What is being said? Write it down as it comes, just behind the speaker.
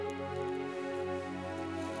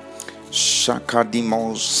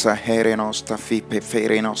Shakadimos saherenos tafipe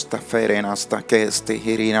ferenos taferenas takeste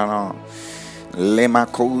hirinano.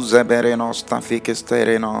 Lemacuza berenos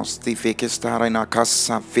tafikesterenos tifikestarena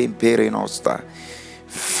casa fimpirenosta.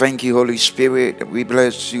 Thank you, Holy Spirit. We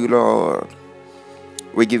bless you, Lord.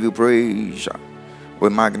 We give you praise. We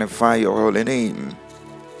magnify your holy name.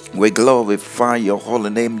 We glorify your holy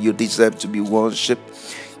name. You deserve to be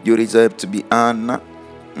worshipped. You deserve to be honored.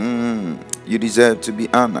 You deserve to be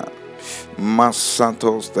honored.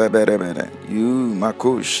 Masantos teberebere. You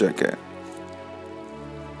makusheke.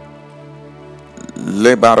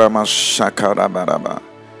 Lebarama shakarabaraba.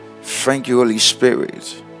 Thank you, Holy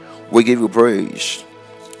Spirit. We give you praise.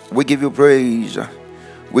 We give you praise.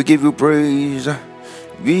 We give you praise.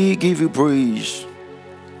 We give you praise.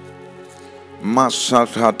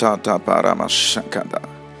 Masatata paramashakada.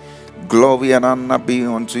 Glory and honor be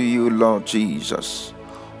unto you, Lord Jesus.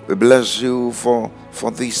 We bless you for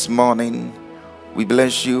this morning. We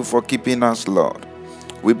bless you for keeping us, Lord.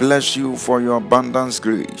 We bless you for your abundance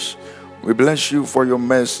grace. We bless you for your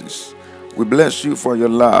mercies. We bless you for your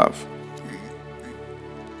love.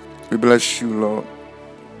 We bless you, Lord.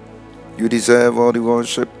 You deserve all the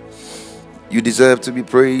worship. You deserve to be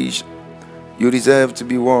praised. You deserve to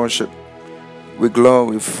be worshipped. We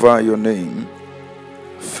glorify your name.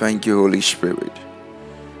 Thank you, Holy Spirit.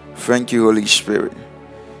 Thank you, Holy Spirit.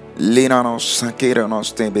 Lina nos sakira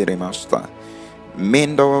nos tebere masta.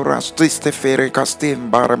 Mendo rastiste fere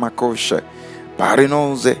castim baramakoshe.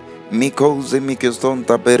 Parinose mikose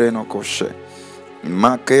mikestonta bereno koshe.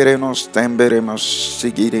 Makere nos tembere mas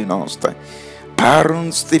sigiri nosta.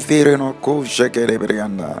 Parun stifere no koshe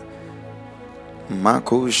kerebrianda.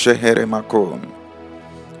 Makoshe here makon.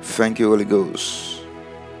 Thank you, Holy Ghost.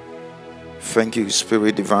 Thank you,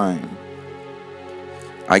 Spirit Divine.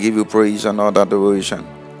 I give you praise and all adoration.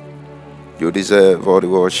 You deserve all the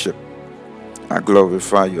worship. I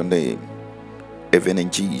glorify your name, even in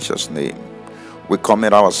Jesus' name. We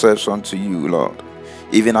commit ourselves unto you, Lord.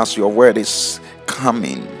 Even as your word is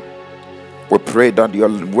coming, we pray that your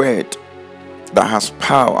word that has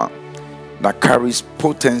power, that carries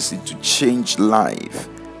potency to change life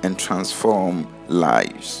and transform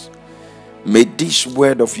lives. May this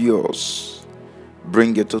word of yours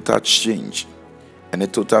bring a total change and a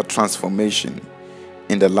total transformation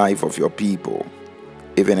in the life of your people,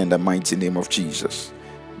 even in the mighty name of Jesus,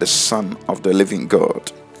 the Son of the living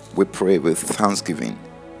God. We pray with thanksgiving.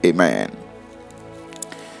 Amen.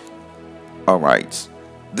 All right.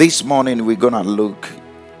 This morning we're going to look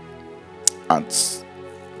at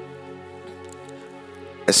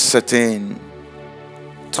a certain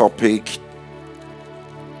topic,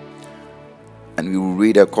 and we will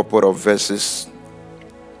read a couple of verses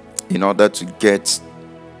in order to get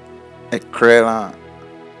a clearer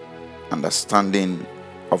understanding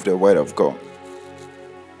of the word of God.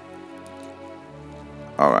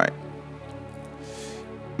 All right.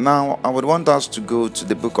 Now, I would want us to go to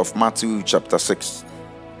the book of Matthew chapter 6.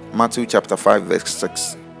 Matthew chapter 5 verse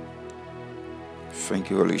 6. Thank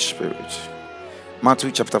you, Holy Spirit.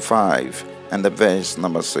 Matthew chapter 5 and the verse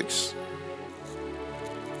number 6.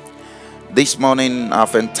 This morning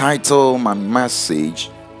I've entitled my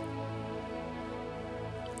message,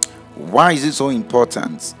 why is it so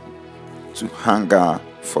important to hunger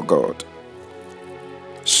for God?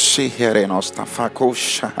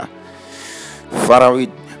 Father,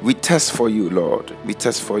 we test for you, Lord. We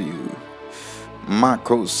test for you.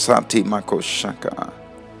 Mako Sati Mako Shaka.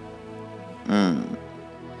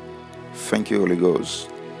 Thank you, Holy Ghost.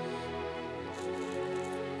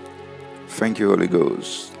 Thank you, Holy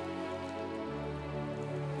Ghost.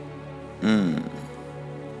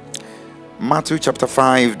 Matthew chapter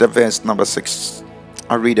 5, the verse number 6.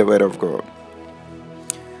 I read the word of God.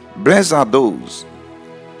 Blessed are those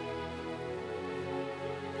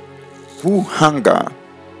who hunger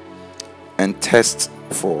and thirst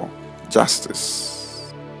for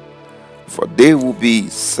justice, for they will be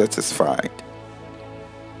satisfied.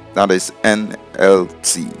 That is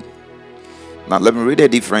NLT. Now let me read a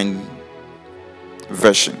different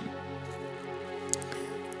version.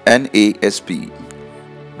 NASB.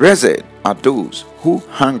 Blessed are those who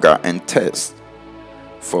hunger and thirst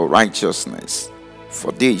for righteousness,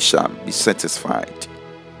 for they shall be satisfied.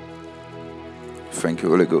 Thank you,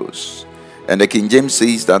 Holy Ghost. And the King James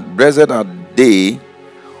says that blessed are they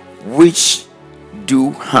which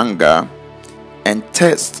do hunger and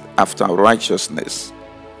thirst after righteousness,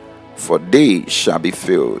 for they shall be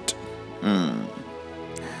filled.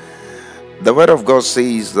 The word of God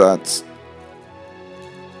says that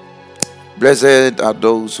blessed are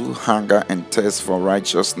those who hunger and thirst for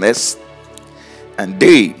righteousness, and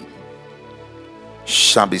they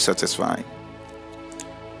shall be satisfied.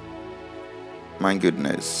 My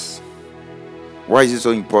goodness. Why is it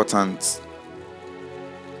so important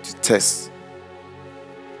to test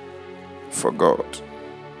for God?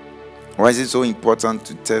 Why is it so important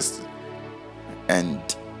to test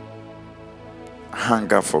and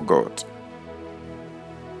hunger for God?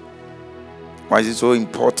 Why is it so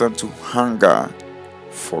important to hunger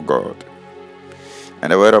for God?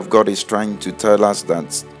 And the word of God is trying to tell us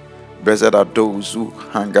that blessed are those who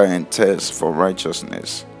hunger and thirst for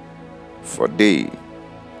righteousness, for they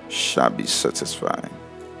shall be satisfied.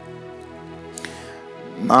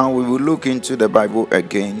 Now we will look into the Bible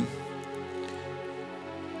again.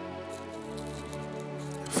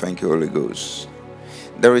 Thank you, Holy Ghost.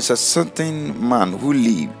 There is a certain man who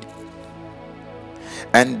lived,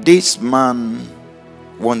 and this man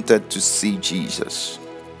wanted to see Jesus.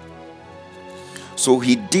 So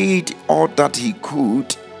he did all that he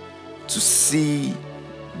could to see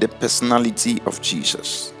the personality of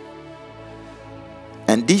Jesus.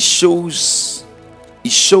 And this shows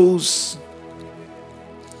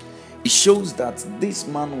that this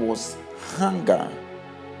man was hunger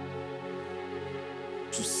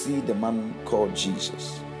to see the man called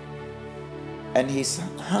Jesus. And his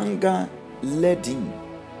hunger led him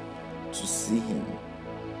to see him.